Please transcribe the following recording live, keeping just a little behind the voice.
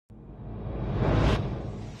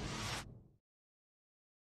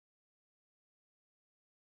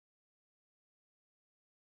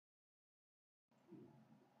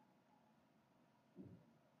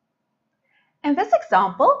In this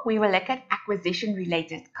example, we will look at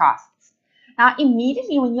acquisition-related costs. Now,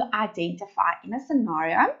 immediately when you identify in a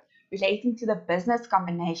scenario relating to the business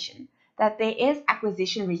combination that there is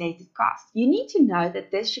acquisition-related costs, you need to know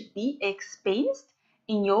that this should be expensed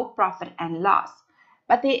in your profit and loss.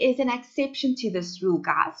 But there is an exception to this rule,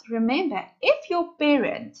 guys. Remember, if your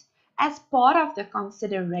parent, as part of the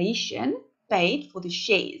consideration paid for the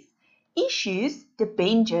shares, issues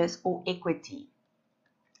debentures or equity,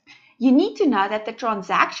 you need to know that the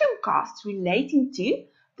transaction costs relating to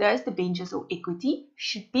those debentures or equity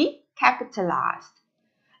should be capitalized.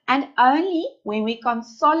 And only when we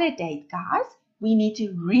consolidate, guys, we need to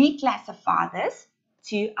reclassify this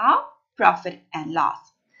to our profit and loss.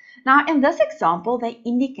 Now, in this example, they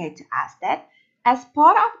indicate to us that as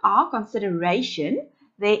part of our consideration,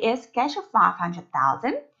 there is cash of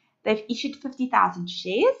 500,000. They've issued 50,000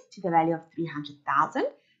 shares to the value of 300,000,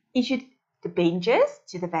 issued debentures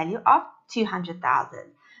to the value of 200,000.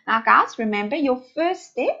 Now, guys, remember your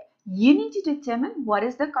first step, you need to determine what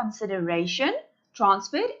is the consideration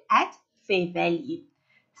transferred at fair value.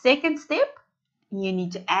 Second step, you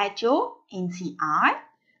need to add your NCI.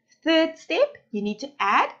 Third step, you need to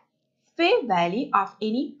add fair value of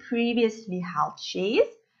any previously held shares.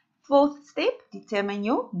 Fourth step, determine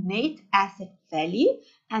your net asset value,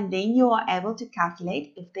 and then you are able to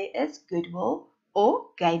calculate if there is goodwill or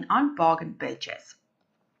gain on bargain purchase.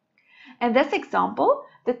 In this example,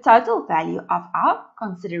 the total value of our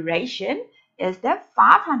consideration is the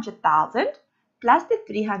 500,000 plus the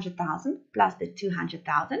 300,000 plus the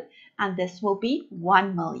 200,000, and this will be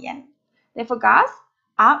 1 million. Therefore, guys,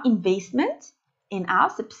 our investment in our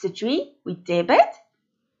subsidiary, we debit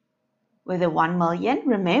with the 1 million.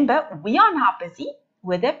 Remember, we are now busy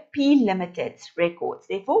with the P Limited's records.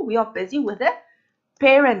 Therefore, we are busy with the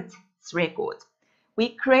parent's records.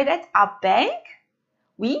 We credit our bank.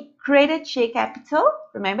 We credit share capital.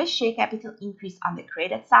 Remember, share capital increased on the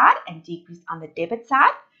credit side and decreased on the debit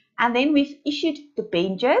side. And then we've issued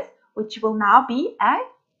debentures, which will now be a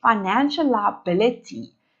financial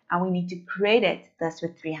liability. And we need to credit this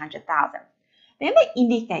with 300,000. Then they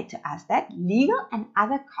indicate to us that legal and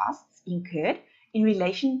other costs incurred in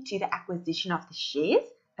relation to the acquisition of the shares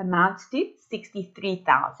amounts to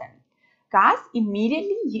 63,000. Guys,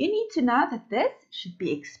 immediately you need to know that this should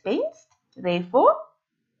be expensed. Therefore,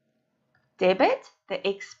 debit the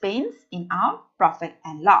expense in our profit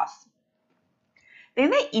and loss.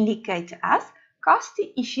 Then they indicate to us costs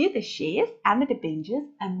to issue the shares and the debentures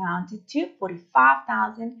amounted to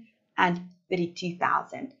 45,000 and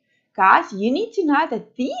 32,000. Guys, you need to know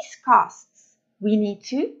that these costs we need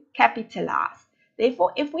to capitalize.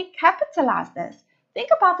 Therefore, if we capitalize this,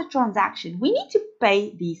 think about the transaction. We need to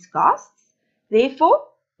pay these costs. Therefore,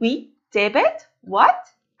 we debit what?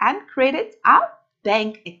 And credit our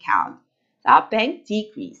bank account. So our bank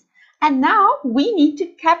decrease. And now we need to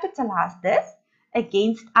capitalize this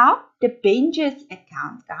against our debentures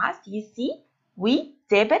account. Guys, you see, we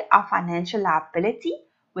debit our financial liability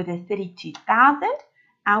with a 32,000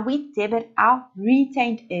 and we debit our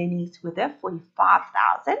retained earnings with a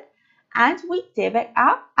 45,000 and we debit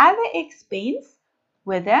our other expense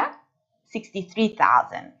with a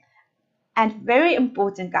 63,000. And very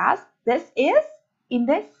important, guys, this is in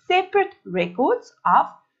the separate records of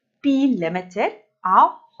P Limited,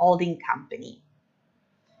 our holding company.